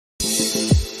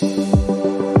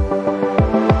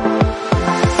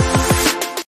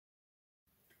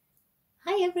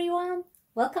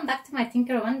Welcome back to my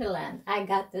Tinker Wonderland. I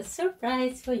got a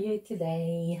surprise for you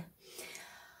today.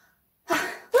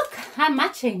 Look, I'm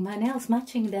matching, my nails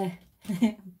matching the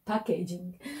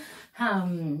packaging.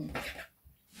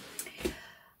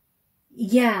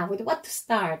 Yeah, with what to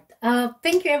start?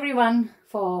 Thank you everyone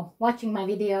for watching my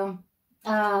video.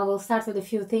 We'll start with a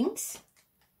few things.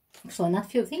 Actually,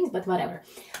 not few things, but whatever.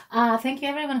 Thank you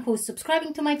everyone who's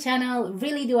subscribing to my channel.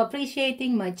 Really do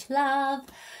appreciating. Much love.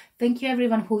 Thank you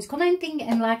everyone who's commenting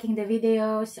and liking the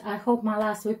videos. I hope my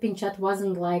last whipping chat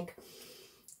wasn't like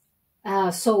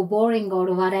so boring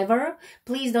or whatever.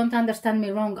 Please don't understand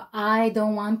me wrong. I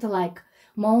don't want to like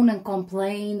moan and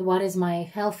complain what is my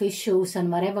health issues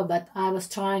and whatever, but I was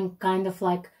trying kind of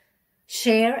like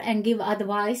share and give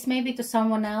advice maybe to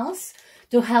someone else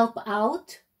to help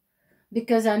out,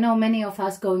 because I know many of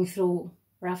us going through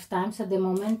rough times at the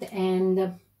moment,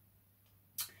 and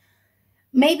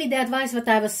maybe the advice that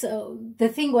I was, the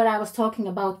thing what I was talking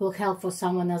about will help for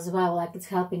someone as well, like it's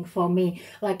helping for me.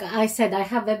 Like I said, I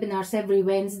have webinars every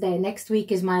Wednesday. Next week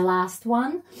is my last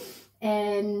one.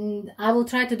 And I will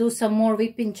try to do some more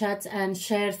whipping chats and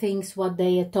share things what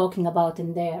they are talking about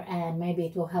in there, and maybe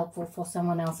it will help for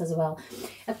someone else as well.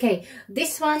 Okay,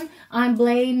 this one I'm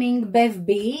blaming Bev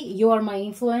B. You are my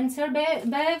influencer,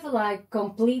 Bev, like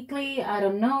completely. I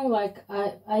don't know, like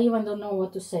I even don't know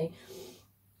what to say.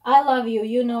 I love you,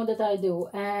 you know that I do.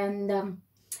 And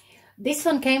this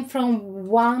one came from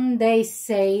One Day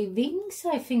Savings,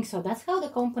 I think so. That's how the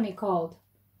company called.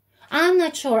 I'm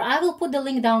not sure. I will put the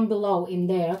link down below in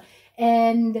there.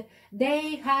 And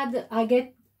they had, I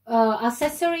get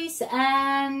accessories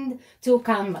and 2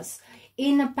 canvas.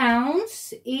 In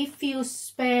pounds, if you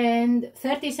spend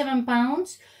 37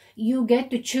 pounds, you get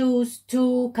to choose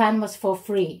 2 canvas for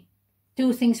free.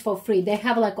 2 things for free. They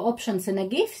have like options and a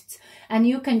gift, and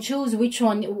you can choose which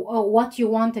one, what you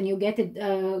want, and you get it,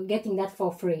 getting that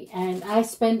for free. And I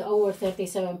spend over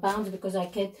 37 pounds because I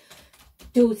get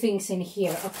 2 things in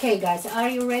here. Okay guys, are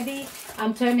you ready?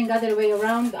 I'm turning other way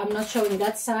around. I'm not showing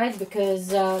that side because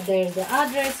there's the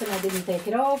address and I didn't take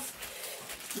it off.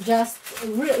 Just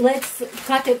let's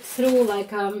cut it through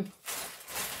like I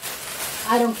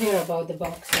don't care about the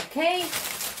box. Okay,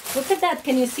 look at that.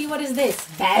 Can you see what is this?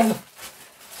 Bam!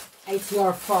 It's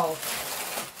your fault.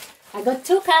 I got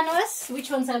 2 canvas,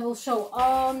 which ones I will show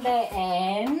on the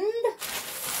end.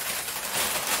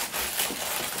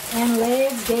 And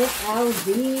let's get out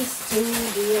these 2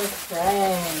 dear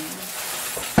friends.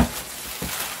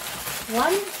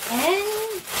 1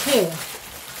 and 2.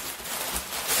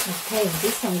 Okay,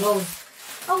 this one goes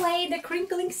away. The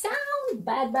crinkling sound.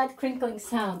 Bad crinkling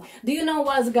sound. Do you know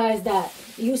what, guys, that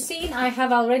you seen I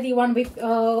have already one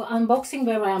unboxing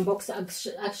where I unbox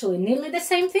actually nearly the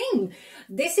same thing.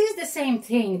 This is the same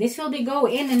thing. This will be go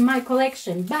in my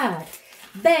collection. But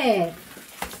there.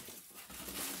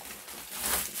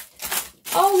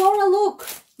 Oh, Laura, look,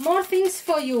 more things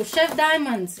for you. Chef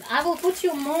Diamonds. I will put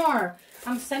you more.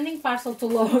 I'm sending parcel to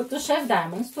Laura, to Chef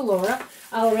Diamonds, to Laura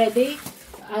already.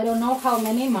 I don't know how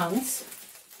many months.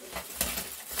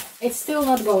 It's still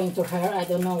not going to her. I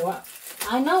don't know what.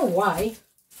 I know why,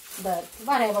 but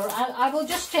whatever. I will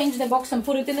just change the box and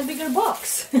put it in a bigger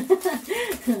box.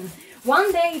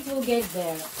 One day it will get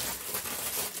there.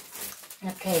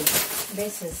 Okay,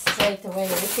 this is straight away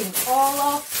ripping all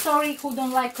off. Sorry who don't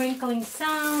like crinkling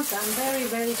sounds. I'm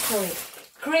very sorry.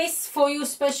 Chris, for you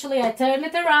especially, I turn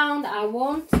it around. I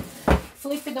won't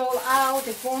flip it all out.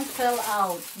 It won't fall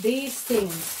out. These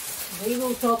things. We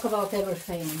will talk about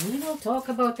everything. We will talk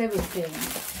about everything.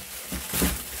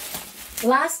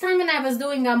 Last time when I was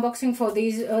doing unboxing for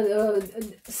these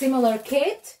similar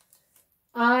kit,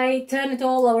 I turned it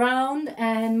all around,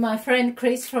 and my friend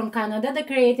Chris from Canada, the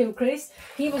creative Chris,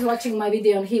 he was watching my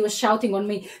video and he was shouting on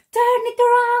me, turn it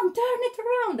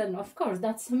around, and of course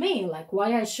that's me, like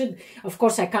why I should, of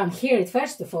course I can't hear it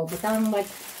first of all, but I'm like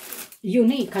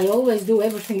unique, I always do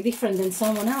everything different than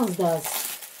someone else does.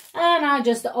 And I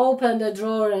just opened the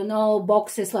drawer and all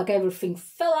boxes, like everything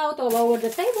fell out all over the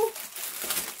table.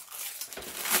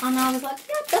 And I was like,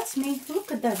 yeah, that's me.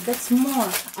 Look at that. That's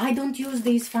more. I don't use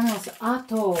these funnels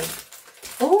at all.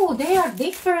 Oh, they are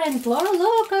different. Laura,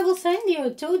 look, I will send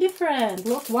you 2 different.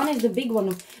 Look, one is the big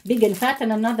one, big and fat,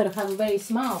 and another have very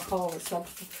small holes. So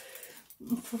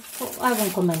I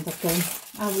won't comment, okay?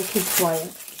 I will keep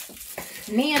quiet.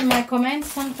 Me and my comments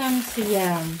sometimes,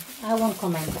 yeah, I won't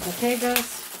comment, okay,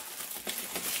 guys?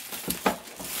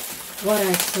 What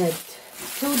I said.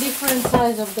 2 different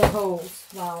size of the holes.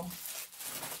 Wow.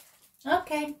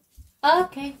 Okay.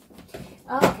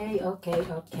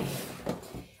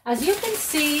 As you can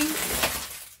see,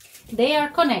 they are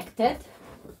connected.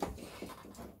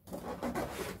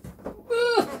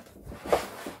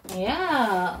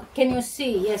 Yeah, can you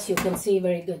see? Yes, you can see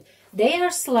very good. They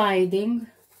are sliding,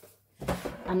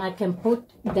 and I can put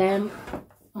them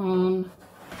on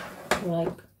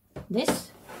like this.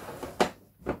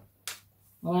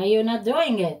 Why are you not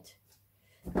doing it?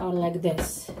 Or like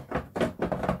this.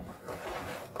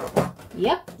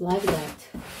 Yep, like that.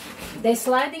 They're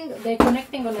sliding, they're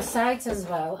connecting on the sides as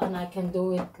well, and I can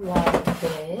do it like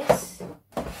this.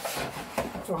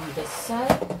 From this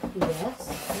side,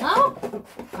 yes. Now,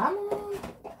 come on.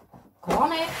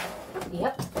 Connect.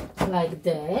 Yep, like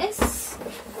this.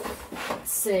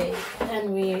 See,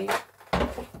 and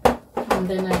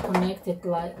then I connect it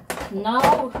like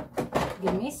now.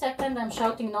 Give me a second, I'm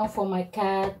shouting now for my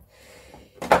cat.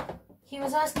 He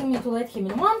was asking me to let him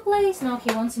in one place, now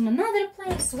he wants in another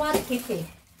place. What, Kitty?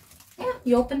 Yeah,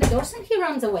 you open the doors and he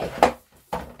runs away.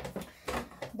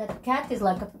 That cat is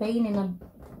like a pain in a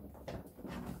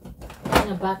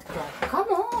butt crack. Come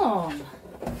on!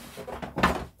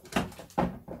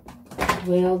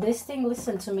 Will this thing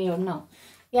listen to me or no?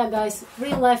 Yeah, guys,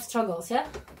 real life struggles, yeah?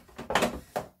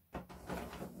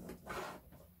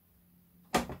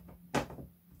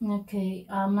 Okay,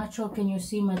 I'm not sure, can you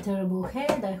see my terrible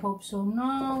head? I hope so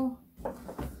now.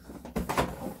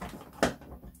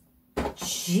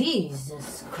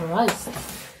 Jesus Christ.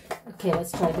 Okay,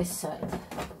 let's try this side.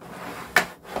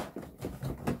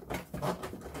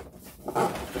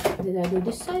 Did I do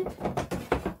this side?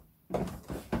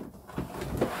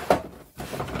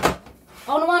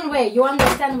 On one way, you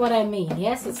understand what I mean,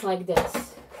 yes? It's like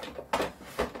this.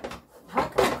 How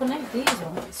can I connect these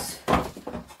ones?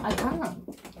 I can't.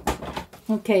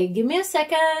 Okay, give me a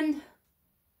second.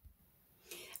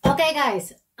 Okay,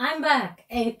 guys, I'm back.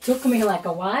 It took me like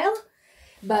a while,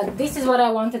 but this is what I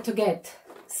wanted to get.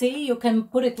 See, you can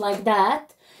put it like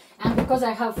that. And because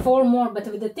I have 4 more, but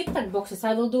with the Tic Tac boxes,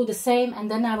 I will do the same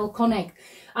and then I will connect.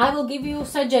 I will give you a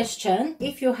suggestion.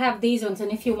 If you have these ones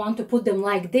and if you want to put them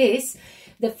like this,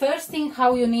 the first thing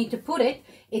how you need to put it,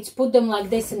 it's put them like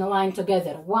this in a line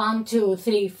together. 1, 2,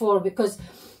 3, 4, because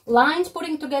lines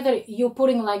putting together, you're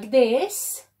putting like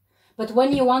this. But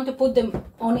when you want to put them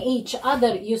on each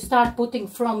other, you start putting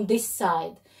from this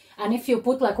side. And if you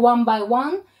put like 1 by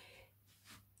 1,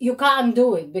 you can't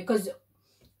do it, because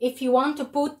if you want to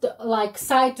put like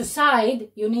side to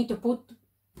side, you need to put,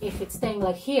 if it's staying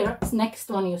like here, next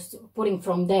one you're putting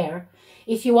from there.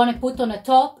 If you want to put on the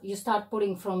top, you start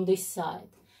putting from this side.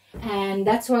 And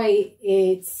that's why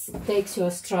it takes you a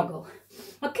struggle.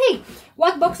 Okay,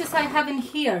 what boxes I have in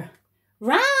here?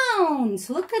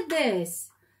 Rounds, look at this.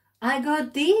 I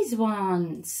got these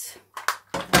ones.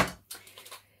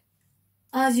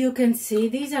 As you can see,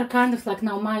 these are kind of like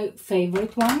now my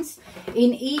favorite ones.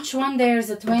 In each one there's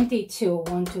a 22.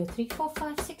 1, 2, 3, 4,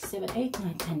 5, 6, 7, 8,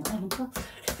 9, 10, 11, 12,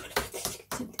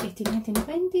 18, 19,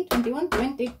 20, 21,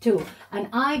 22. And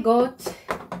I got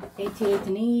 88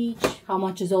 in each. How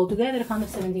much is all together?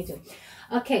 172.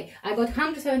 Okay, I got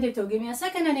 172. Give me a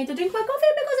second. I need to drink my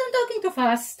coffee because I'm talking too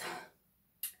fast.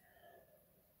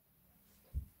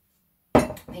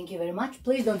 Thank you very much.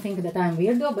 Please don't think that I'm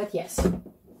weirdo, but yes.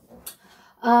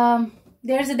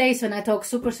 There's a days when I talk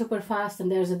super fast,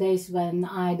 and there's a days when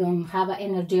I don't have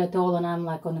energy at all and I'm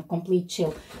like on a complete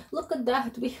chill. Look at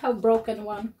that, we have broken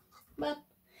one. But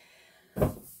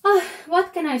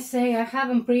what can I say? I have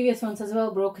in previous ones as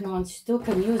well, broken ones. Still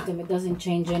can use them, it doesn't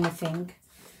change anything.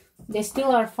 They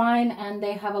still are fine, and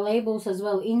they have labels as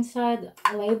well inside.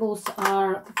 Labels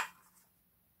are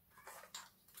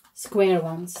square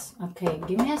ones. Okay,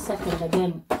 give me a second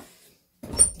again.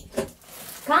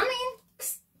 Come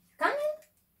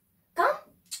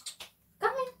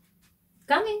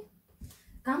in.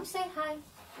 Come say hi.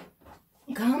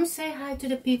 Come say hi to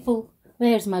the people.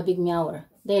 Where's my big meower?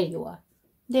 There you are.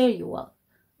 There you are.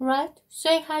 Right?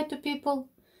 Say hi to people.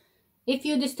 If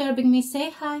you're disturbing me, say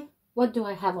hi. What do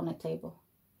I have on the table?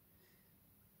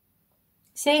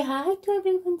 Say hi to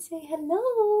everyone. Say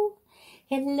hello.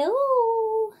 Hello.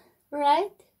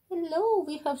 Right? Hello.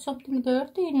 We have something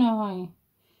dirty in our eye.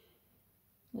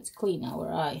 Let's clean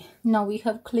our eye. Now we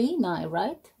have clean eye,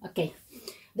 right? Okay.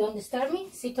 Don't disturb me.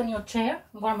 Sit on your chair.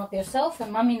 Warm up yourself.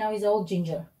 And mommy now is all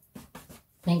ginger.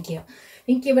 Thank you.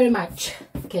 Thank you very much.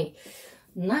 Okay.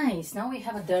 Nice. Now we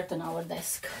have a dirt on our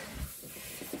desk.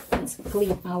 Let's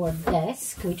clean our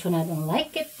desk. Which one I don't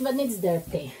like it, but it's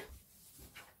dirty.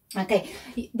 Okay.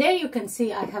 There you can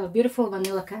see I have a beautiful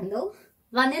vanilla candle.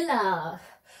 Vanilla.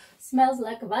 Smells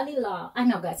like vanilla. I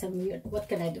know, guys, I'm weird. What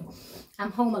can I do?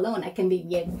 I'm home alone. I can be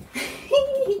weird.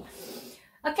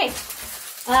 Okay.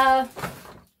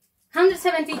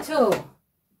 172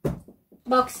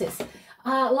 boxes.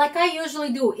 Like I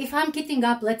usually do, if I'm getting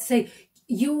up, let's say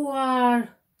you are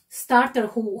starter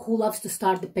who loves to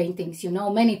start the paintings, you know,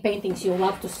 many paintings you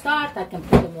love to start. I can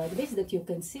put them like this, that you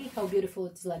can see how beautiful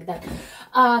it's like that.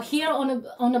 Here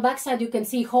on the back side you can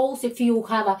see holes. If you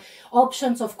have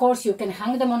options, of course, you can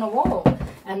hang them on a wall,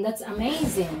 and that's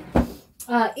amazing.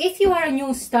 If you are a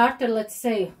new starter, let's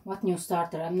say, what new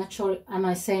starter? I'm not sure, am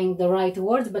I saying the right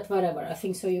words, but whatever, I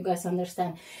think so you guys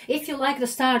understand. If you like to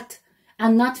start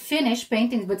and not finish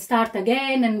paintings, but start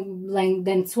again and like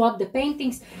then swap the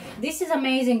paintings, this is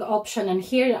amazing option. And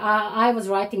here I was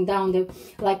writing down the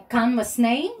like canvas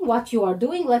name, what you are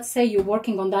doing. Let's say you're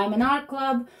working on Diamond Art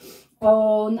Club,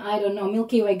 on, I don't know,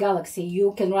 Milky Way Galaxy.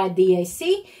 You can write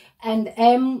DAC and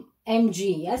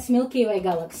MG, yes, Milky Way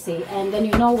Galaxy. And then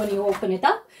you know when you open it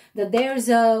up that there's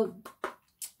a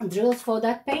drills for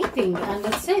that painting, and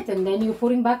that's it. And then you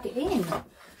put it back in.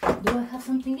 Do I have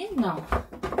something in now?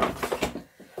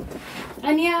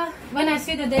 And yeah, when I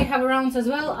see that they have rounds as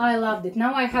well, I loved it.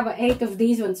 Now I have 8 of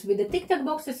these ones with the Tic Tac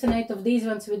boxes and 8 of these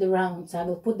ones with the rounds. I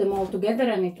will put them all together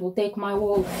and it will take my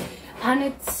wall. And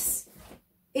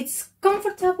it's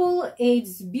comfortable,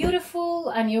 it's beautiful,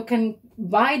 and you can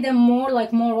buy them more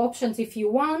options if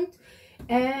you want.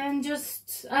 And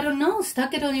just, I don't know,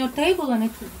 stuck it on your table and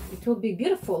it will be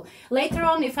beautiful. Later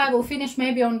on, if I will finish,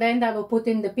 maybe on the end I will put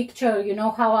in the picture, you know,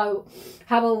 how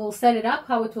I will set it up,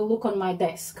 how it will look on my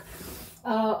desk.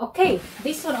 Okay,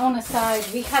 this one on the side,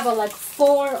 we have like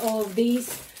 4 of these,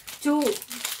 two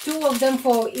of them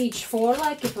for each 4,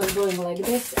 like it was going like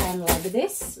this and like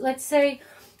this, let's say.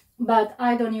 But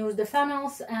I don't use the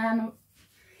funnels, and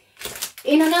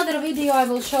in another video I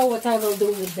will show what I will do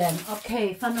with them.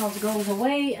 Okay, funnels goes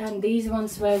away, and these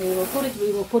ones, where we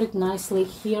will put it nicely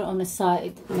here on the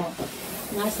side. No,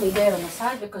 nicely there on the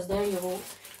side, because there you will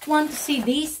want to see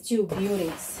these 2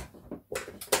 beauties.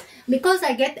 Because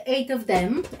I get 8 of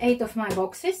them, 8 of my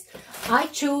boxes, I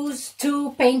choose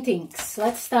 2 paintings.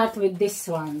 Let's start with this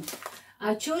one.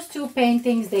 I choose 2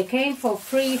 paintings. They came for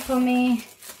free for me.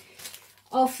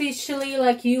 Officially,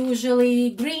 like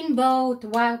usually, green boat,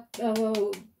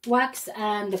 wax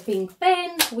and the pink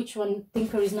pen, which one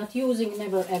Tinker is not using,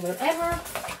 never ever ever.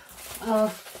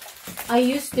 I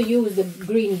used to use the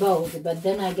green boat, but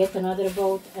then I get another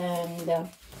boat and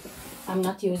I'm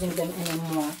not using them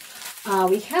anymore.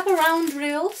 We have round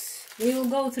drills. We will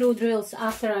go through drills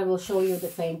after I will show you the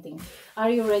painting. Are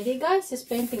you ready, guys? Is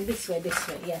painting this way,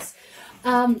 yes.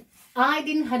 I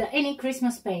didn't have any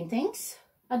Christmas paintings.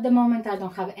 At the moment, I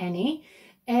don't have any.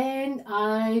 And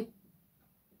I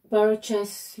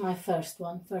purchased my first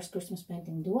Christmas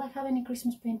painting. Do I have any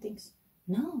Christmas paintings?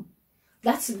 No.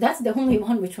 That's the only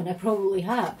one which one I probably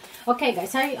have. Okay,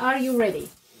 guys, are you ready?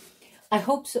 I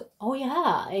hope so. Oh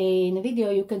yeah, in the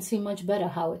video you can see much better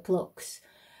how it looks.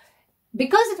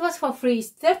 Because it was for free, it's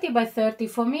 30 by 30.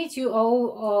 For me,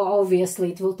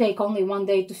 obviously, it will take only 1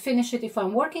 day to finish it if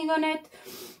I'm working on it.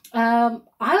 I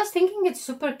was thinking it's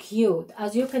super cute.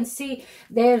 As you can see,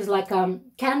 there's like a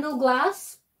candle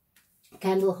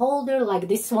holder, like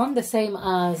this one, the same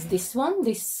as this one.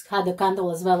 This had a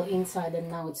candle as well inside, and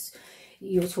now it's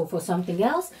useful for something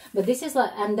else. But this is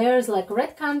like, and there's like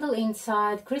red candle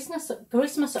inside,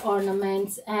 Christmas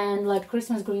ornaments, and like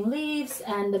Christmas green leaves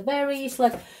and the berries,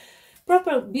 like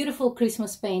proper beautiful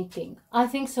Christmas painting. I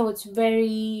think so. It's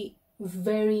very,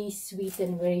 very sweet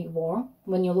and very warm.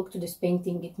 When you look to this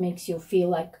painting, it makes you feel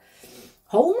like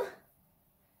home.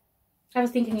 I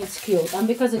was thinking it's cute, and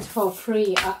because it's for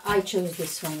free, I chose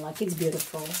this one. Like, it's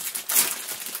beautiful.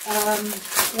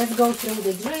 Let's go through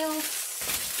the drills.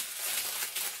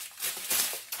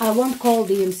 I won't call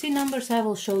DMC numbers, I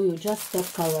will show you just the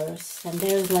colors. And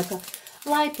there's like a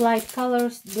light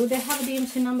colors. Do they have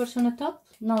DMC numbers on the top?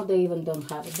 No, they even don't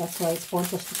have it. That's why it's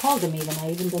pointless to call them even.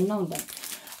 I even don't know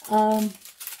them.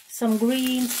 Some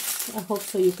greens. I hope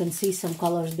so you can see some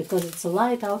colors because it's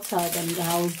light outside and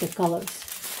how's the colors.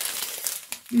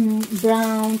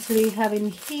 Browns we have in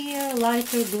here,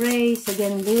 lighter grays,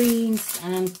 again greens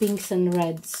and pinks and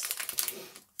reds.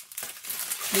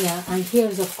 Yeah, and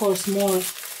here's of course more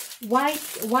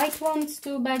white ones,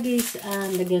 2 baggies,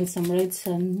 and again some reds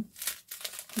and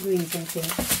greens and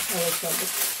pinks. I will show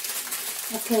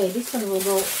this. Okay, this one will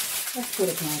go, let's put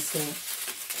it nicely.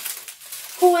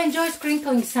 Who enjoys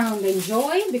crinkling sound,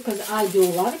 enjoy, because I do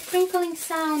love it, crinkling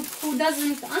sound. Who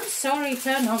doesn't, I'm sorry,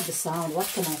 turn off the sound. What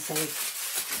can I say?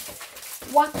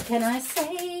 What can I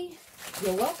say?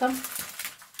 You're welcome.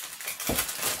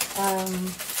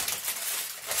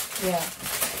 Yeah.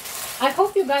 I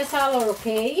hope you guys all are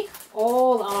okay.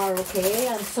 All are okay.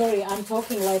 I'm sorry, I'm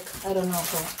talking like, I don't know.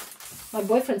 My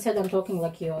boyfriend said I'm talking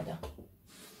like Yoda.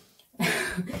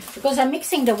 Because I'm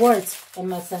mixing the words in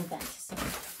my sentences.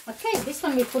 Okay, this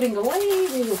one we're putting away.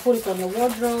 We will put it on the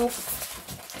wardrobe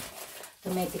to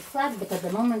make it flat, but at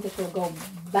the moment it will go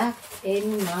back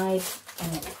in my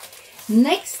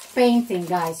next painting,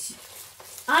 guys.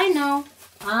 I know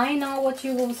what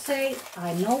you will say.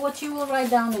 I know what you will write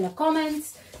down in the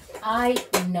comments. I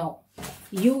know.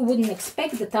 You wouldn't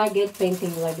expect the Target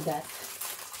painting like that.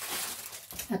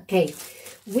 Okay,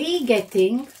 we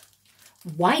getting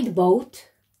white boat,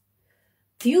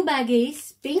 few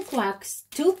baggies, pink wax,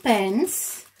 2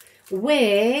 pens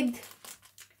with,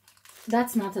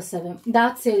 that's not a 7,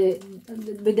 that's a,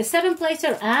 with the 7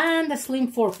 placer and a slim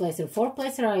 4 placer. 4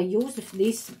 placer I use,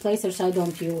 these placers I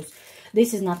don't use.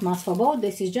 This is not Masfa boat,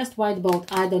 this is just white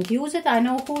boat. I don't use it, I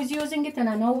know who's using it and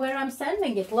I know where I'm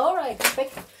sending it. Laura, I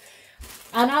expect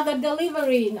another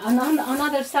delivery,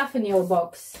 another stuff in your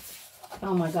box.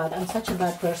 Oh my god, I'm such a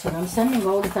bad person. I'm sending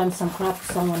all the time some crap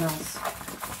to someone else.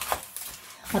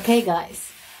 Okay,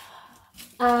 guys.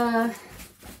 I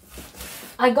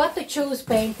got to choose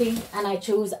painting and I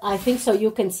choose, I think so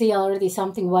you can see already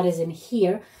something what is in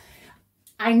here.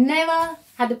 I never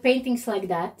had the paintings like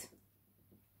that.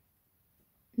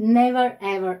 Never,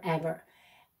 ever, ever.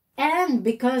 And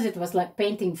because it was like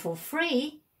painting for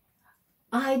free,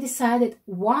 I decided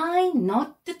why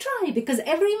not to try, because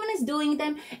everyone is doing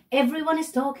them, everyone is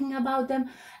talking about them,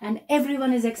 and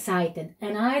everyone is excited.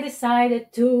 And I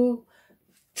decided to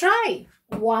try.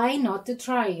 Why not to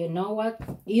try? You know what?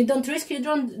 You don't risk, you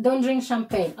don't drink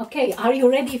champagne. Okay, are you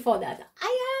ready for that?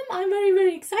 I am. I'm very,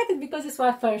 very excited because it's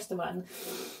my first one.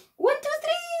 1, 2,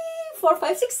 3, 4,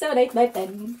 5, 6, 7, 8, 9,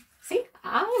 10. See,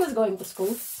 I was going to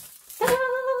school.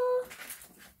 Ta-da!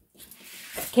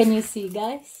 Can you see,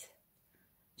 guys?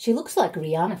 She looks like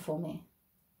Rihanna for me.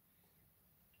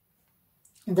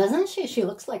 Doesn't she? She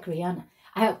looks like Rihanna.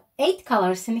 I have 8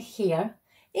 colors in here.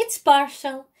 It's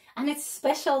partial and it's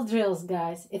special drills,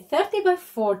 guys. It's 30 by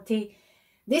 40.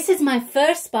 This is my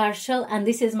first partial and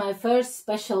this is my first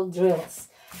special drills.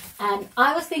 And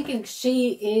I was thinking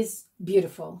she is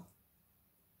beautiful.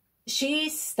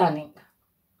 She's stunning.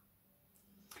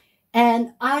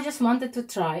 And I just wanted to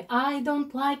try. I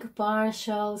don't like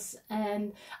partials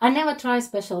and I never try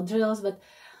special drills, but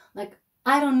like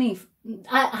I don't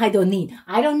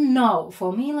know.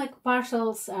 For me, like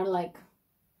partials are like,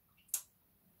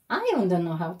 I even don't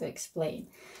know how to explain.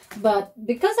 But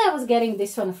because I was getting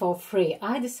this one for free,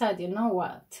 I decided, you know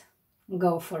what?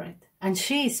 Go for it. And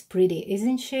she is pretty,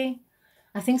 isn't she?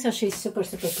 I think so. She's super,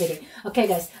 super pretty. Okay,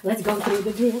 guys, let's go through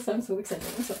the drills. I'm so excited.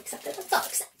 I'm so excited. I'm so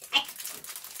excited.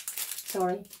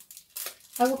 Sorry.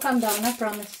 I will come down, I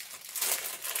promise.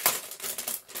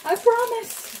 I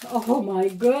promise. Oh my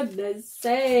goodness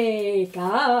sake.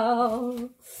 Oh.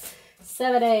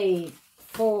 7, 8,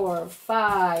 4,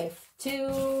 5,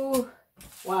 2,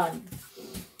 1.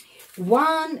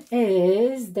 1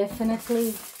 is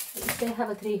definitely, they have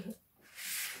a 3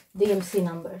 DMC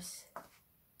numbers.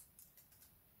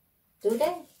 Do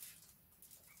they?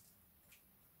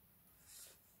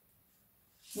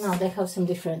 No, they have some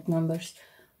different numbers.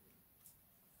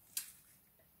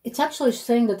 It's actually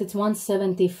saying that it's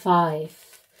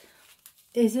 175.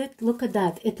 Is it? Look at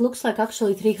that. It looks like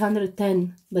actually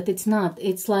 310, but it's not.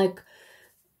 It's like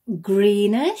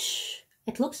greenish.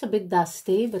 It looks a bit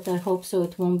dusty, but I hope so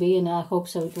it won't be, and I hope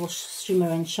so it will shimmer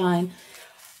and shine.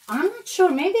 I'm not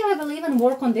sure. Maybe I will even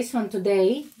work on this one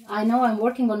today. I know I'm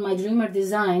working on my Dreamer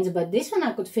designs, but this one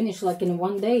I could finish like in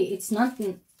one day. It's not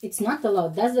a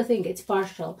lot. That's the thing. It's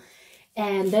partial.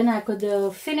 And then I could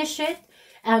finish it.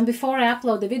 And before I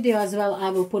upload the video as well,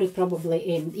 I will put it probably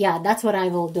in. Yeah, that's what I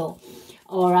will do.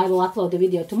 Or I will upload the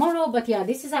video tomorrow. But yeah,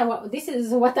 this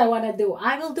is what I want to do.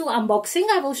 I will do unboxing.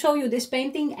 I will show you this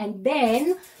painting. And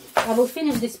then I will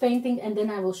finish this painting. And then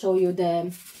I will show you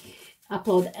the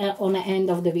upload on the end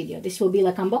of the video. This will be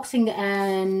like unboxing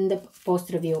and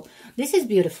post review. This is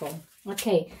beautiful.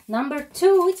 Okay, number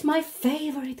 2, it's my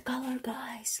favorite color,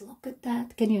 guys. Look at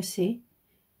that. Can you see?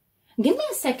 Give me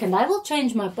a second. I will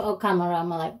change my camera. I'm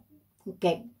like,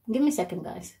 okay, give me a second,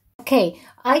 guys. Okay,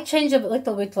 I changed a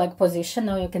little bit like position.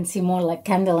 Now you can see more like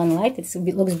candle and light. It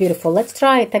looks beautiful. Let's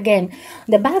try it again.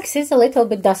 The back is a little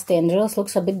bit dusty and drills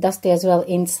looks a bit dusty as well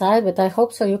inside, but I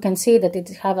hope so you can see that it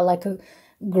have like a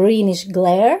greenish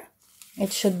glare.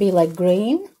 It should be like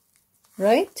green,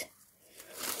 right?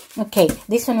 Okay,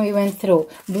 this one we went through.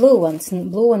 Blue ones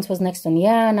was next one.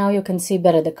 Yeah, now you can see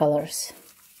better the colors.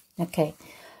 Okay,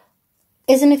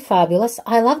 isn't it fabulous?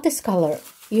 I love this color.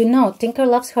 You know, Tinker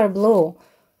loves her blue.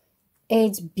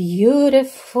 It's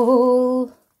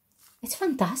beautiful. It's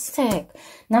fantastic.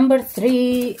 Number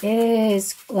 3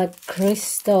 is like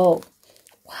crystal.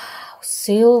 Wow,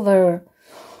 silver.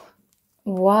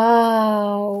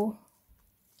 Wow.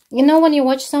 You know, when you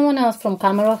watch someone else from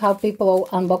camera, how people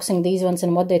are unboxing these ones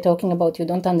and what they're talking about, you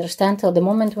don't understand till the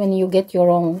moment when you get your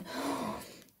own.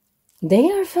 They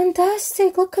are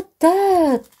fantastic. Look at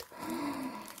that.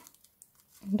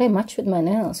 They match with my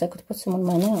nails. I could put some on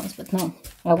my nails, but no,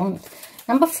 I won't.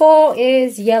 Number 4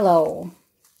 is yellow.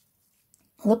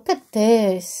 Look at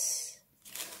this.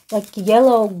 Like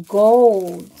yellow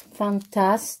gold.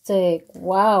 Fantastic.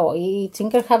 Wow.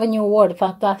 Tinker have a new word.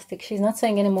 Fantastic. She's not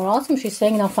saying anymore awesome. She's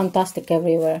saying now fantastic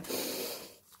everywhere.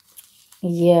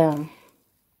 Yeah.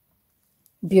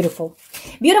 Beautiful.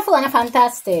 Beautiful and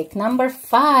fantastic. Number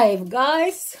 5,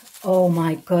 guys. Oh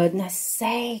my goodness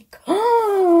sake.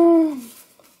 Look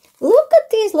at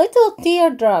these little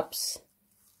teardrops.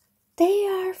 They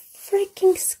are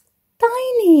freaking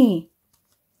tiny.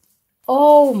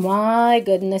 Oh my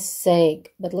goodness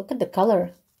sake. But look at the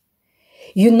color.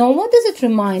 You know what does it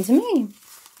remind me?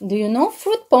 Do you know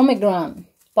fruit pomegranate?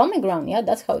 Pomegranate, yeah,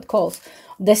 that's how it calls.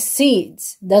 The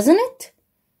seeds, doesn't it?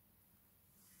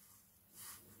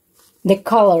 The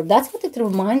color, that's what it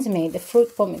reminds me, the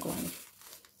fruit pomegranate.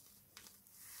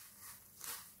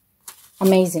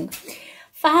 Amazing.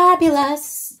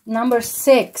 Fabulous. Number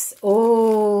 6.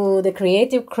 Oh, the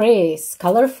Creative Crease.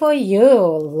 Color for you.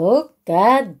 Look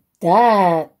at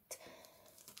that.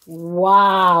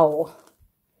 Wow.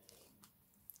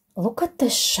 Look at the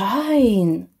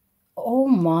shine. Oh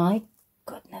my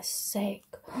goodness sake.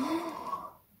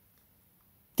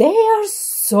 They are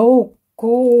so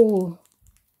cool.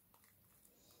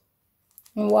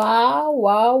 Wow,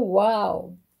 wow,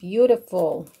 wow.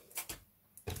 Beautiful.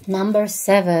 Number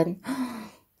 7.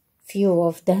 Few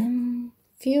of them.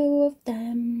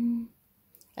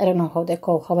 I don't know how they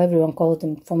call, how everyone calls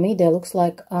them. For me, they looks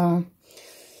like, I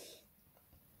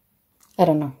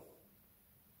don't know.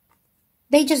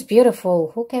 They just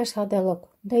beautiful. Who cares how they look?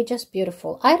 They just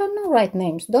beautiful. I don't know right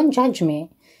names. Don't judge me.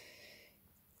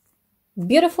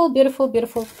 Beautiful, beautiful,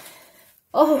 beautiful.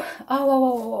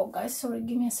 Oh, guys, sorry,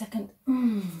 give me a second.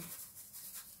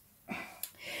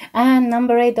 And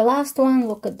number 8, the last one,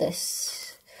 look at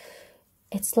this.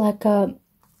 It's like a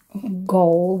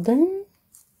golden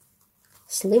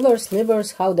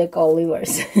slivers, how they call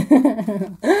livers.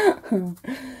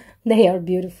 They are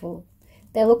beautiful.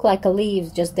 They look like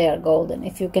leaves, just they are golden.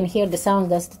 If you can hear the sound,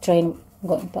 that's the train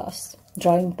going past,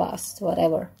 driving past,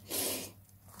 whatever.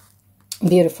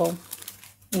 Beautiful.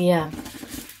 Yeah.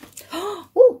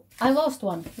 Oh, I lost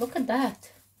one. Look at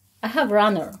that. I have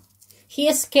runner. He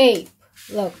escaped.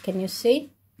 Look, can you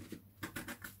see?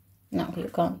 No, you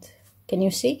can't. Can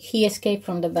you see? He escaped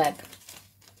from the bag.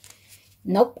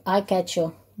 Nope, I catch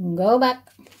you. Go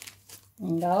back.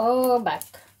 Go back.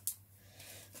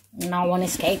 No one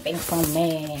escaping from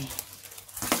me.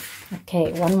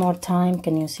 Okay, one more time.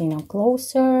 Can you see now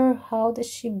closer? How does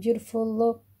she beautiful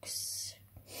looks?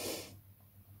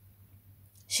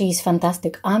 She's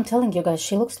fantastic. I'm telling you guys,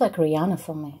 she looks like Rihanna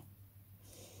for me.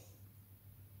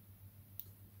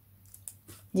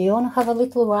 Do you want to have a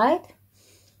little ride?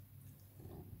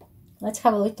 Let's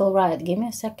have a little ride. Give me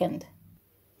a second.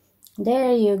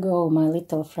 There you go, my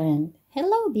little friend.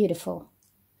 Hello, beautiful.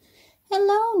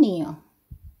 Hello, Neo.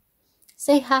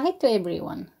 Say hi to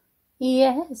everyone.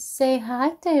 Yes, say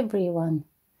hi to everyone.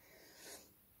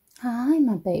 Hi,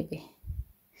 my baby.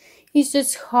 He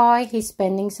says hi. He's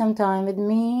spending some time with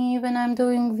me when I'm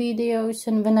doing videos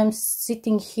and when I'm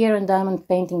sitting here and diamond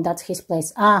painting. That's his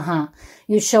place.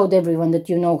 You showed everyone that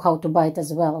you know how to bite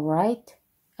as well, right?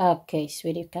 Okay,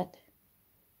 sweetie cat.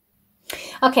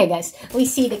 Okay, guys, we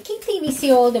see the kitty, we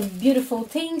see all the beautiful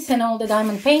things and all the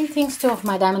diamond paintings, 2 of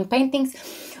my diamond paintings.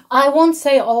 I won't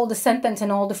say all the sentence and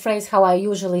all the phrase how I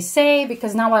usually say,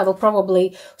 because now I will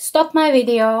probably stop my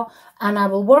video and I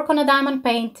will work on a diamond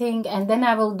painting, and then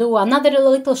I will do another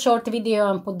little short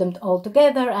video and put them all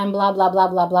together and blah, blah, blah,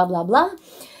 blah, blah, blah, blah.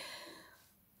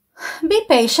 Be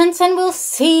patient and we'll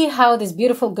see how this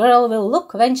beautiful girl will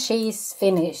look when she's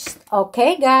finished.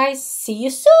 Okay, guys, see you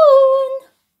soon.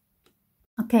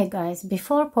 Okay, guys,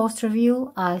 before post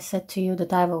review, I said to you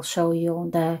that I will show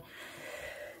you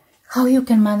how you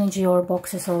can manage your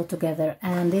boxes all together.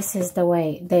 And this is the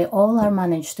way. They all are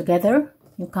managed together.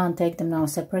 You can't take them now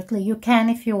separately. You can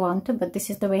if you want to, but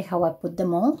this is the way how I put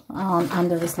them all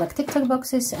under this like TikTok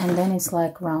boxes, and then it's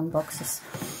like round boxes.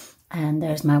 And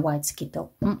there's my white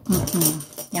Skittle. Yum,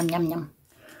 yum,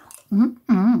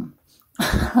 yum.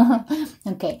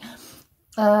 Okay.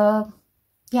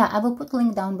 Yeah, I will put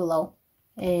link down below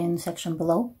in section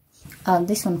below.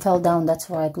 This one fell down, that's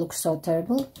why it looks so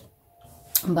terrible.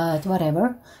 but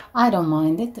whatever, I don't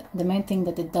mind it. The main thing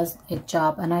that it does its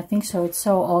job, and I think so it's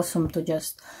so awesome to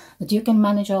just that you can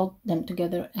manage all them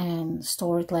together and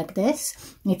store it like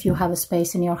this. If you have a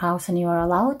space in your house and you are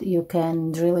allowed, you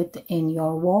can drill it in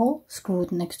your wall, screw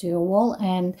it next to your wall,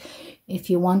 and if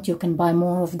you want you can buy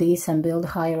more of these and build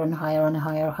higher and higher and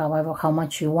higher, however how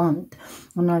much you want.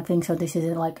 And I think so this is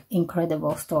like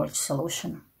incredible storage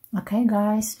solution. Okay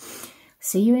guys,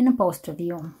 see you in a post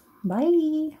review.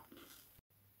 Bye.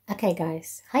 Okay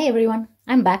guys, hi everyone,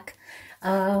 I'm back.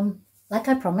 Like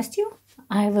I promised you,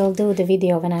 I will do the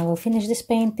video when I will finish this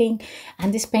painting,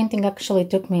 and this painting actually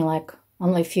took me like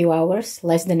only a few hours,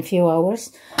 less than a few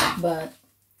hours, but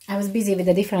I was busy with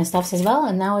the different stuffs as well,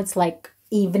 and now it's like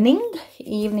evening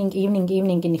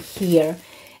in here,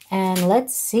 and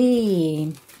let's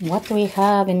see what we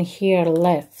have in here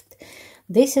left.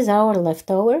 This is our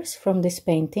leftovers from this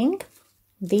painting.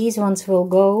 These ones will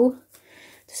go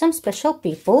some special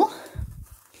people,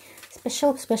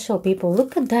 special people.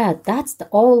 Look at that, that's the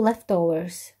all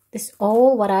leftovers. This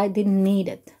all what I didn't need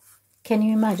it. Can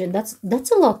you imagine? That's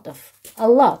a lot.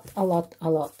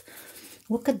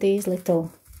 Look at these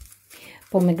little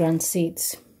pomegranate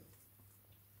seeds.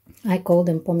 I call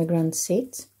them pomegranate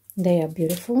seeds. They are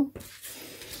beautiful.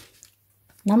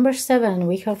 Number 7,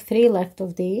 we have 3 left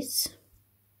of these.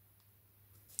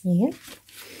 Yep.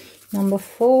 Number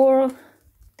 4,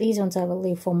 these ones I will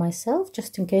leave for myself,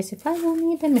 just in case if I will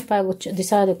need them, if I would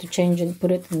decided to change and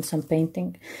put it in some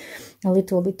painting. A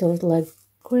little bit of like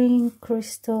green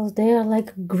crystals. They are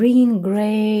like green,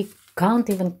 gray, can't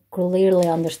even clearly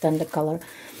understand the color.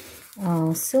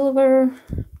 Silver.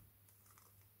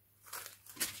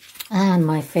 And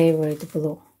my favorite,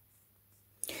 blue.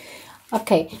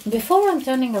 Okay, before I'm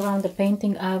turning around the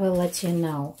painting, I will let you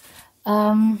know.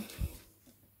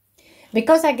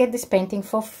 Because I get this painting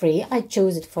for free, I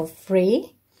choose it for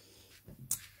free.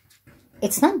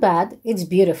 It's not bad, it's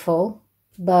beautiful,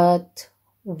 but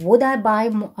would I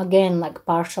buy again like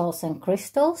partials and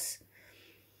crystals?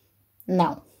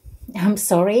 No. I'm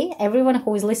sorry, everyone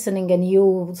who is listening and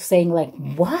you saying like,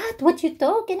 what you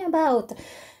talking about?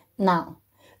 No,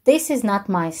 this is not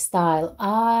my style.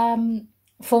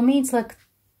 For me it's like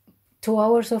 2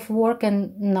 hours of work,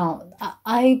 and no,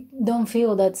 I don't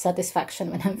feel that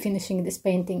satisfaction when I'm finishing this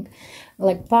painting,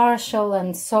 like partial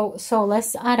and so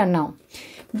less, I don't know,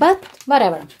 but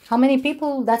whatever. How many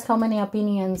people, that's how many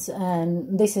opinions,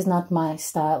 and this is not my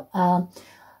style.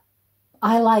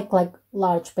 I like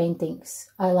large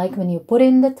paintings. I like when you put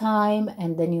in the time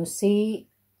and then you see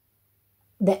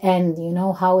the end, you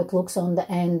know how it looks on the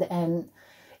end, and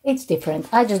it's different.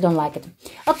 I just don't like it.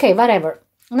 Okay, whatever.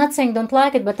 I'm not saying don't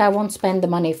like it, but I won't spend the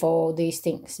money for these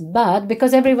things. But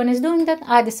because everyone is doing that,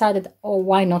 I decided, oh,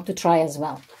 why not to try as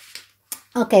well.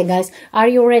 Okay, guys, are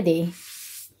you ready?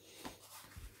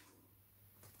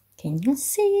 Can you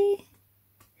see?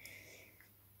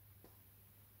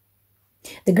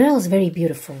 The girl is very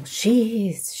beautiful.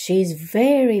 She's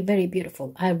very, very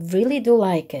beautiful. I really do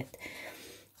like it.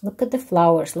 Look at the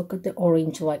flowers. Look at the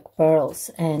orange like pearls.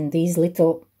 And these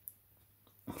little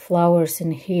flowers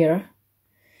in here.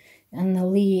 And the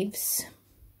leaves.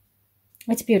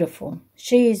 It's beautiful.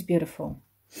 She is beautiful.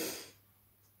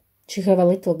 She have a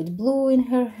little bit blue in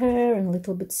her hair and a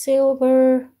little bit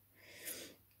silver.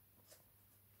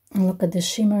 And look at the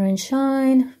shimmer and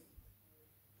shine.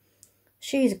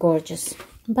 She is gorgeous.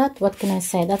 But what can I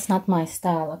say? That's not my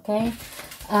style, okay?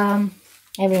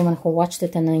 Everyone who watched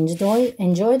it and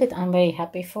enjoyed it, I'm very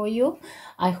happy for you.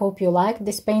 I hope you liked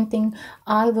this painting.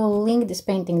 I will link this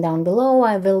painting down below.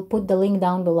 I will put the link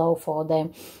down below for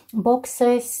the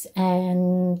boxes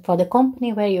and for the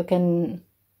company where you can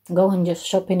go and just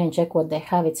shop in and check what they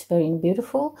have. It's very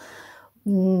beautiful.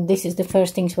 This is the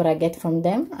first things what I get from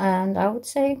them, and I would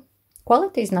say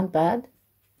quality is not bad.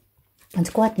 It's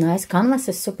quite nice. Canvas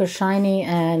is super shiny,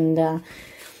 and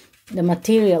the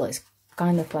material is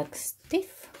kind of like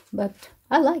stiff, but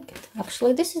I like it.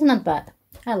 Actually, this is not bad.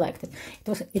 I liked it.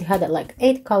 It had like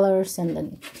 8 colors and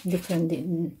then different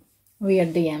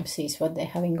weird DMCs what they're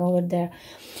having over there.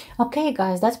 Okay,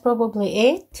 guys, that's probably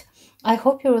it. I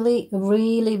hope you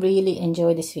really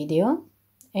enjoy this video.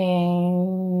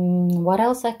 And what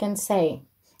else I can say?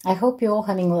 I hope you're all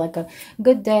having like a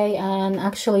good day. And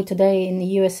actually today in the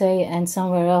USA and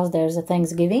somewhere else there's a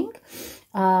Thanksgiving.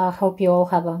 Hope you all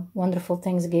have a wonderful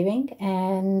Thanksgiving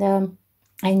and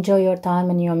enjoy your time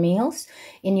and your meals.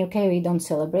 In UK we don't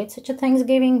celebrate such a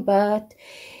Thanksgiving, but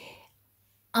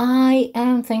I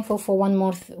am thankful for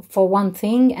one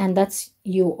thing, and that's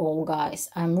you all, guys.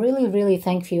 I'm really, really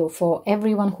thankful for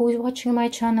everyone who is watching my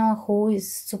channel, who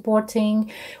is supporting,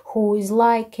 who is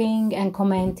liking and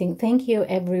commenting. Thank you,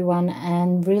 everyone,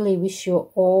 and really wish you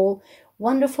all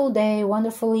wonderful day,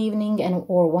 wonderful evening, and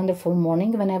or wonderful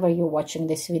morning whenever you're watching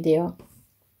this video.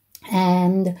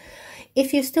 And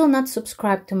if you're still not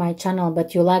subscribed to my channel,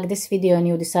 but you like this video and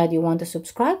you decide you want to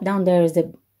subscribe, down there is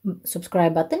the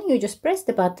subscribe button. You just press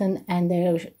the button and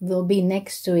there will be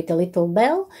next to it a little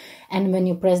bell, and when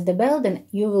you press the bell, then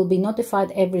you will be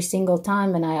notified every single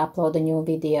time when I upload a new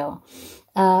video.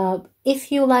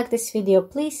 If you like this video,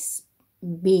 please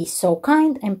be so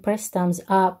kind and press thumbs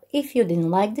up. If you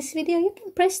didn't like this video, you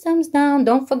can press thumbs down.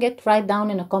 Don't forget to write down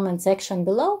in the comment section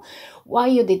below why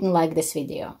you didn't like this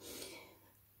video.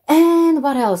 And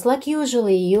what else? Like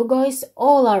usually, you guys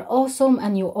all are awesome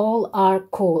and you all are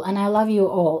cool, and I love you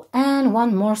all. And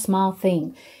one more small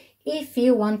thing. If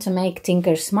you want to make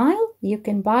Tinker smile, you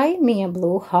can buy me a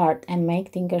blue heart and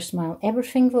make Tinker smile.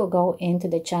 Everything will go into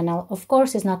the channel. Of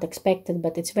course, it's not expected,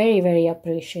 but it's very, very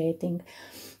appreciated.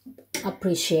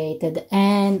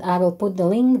 And I will put the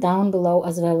link down below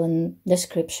as well in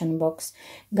description box.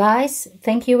 Guys,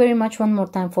 thank you very much one more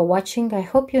time for watching. I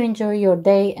hope you enjoy your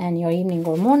day and your evening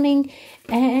or morning,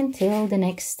 and until the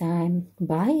next time,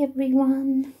 bye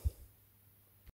everyone.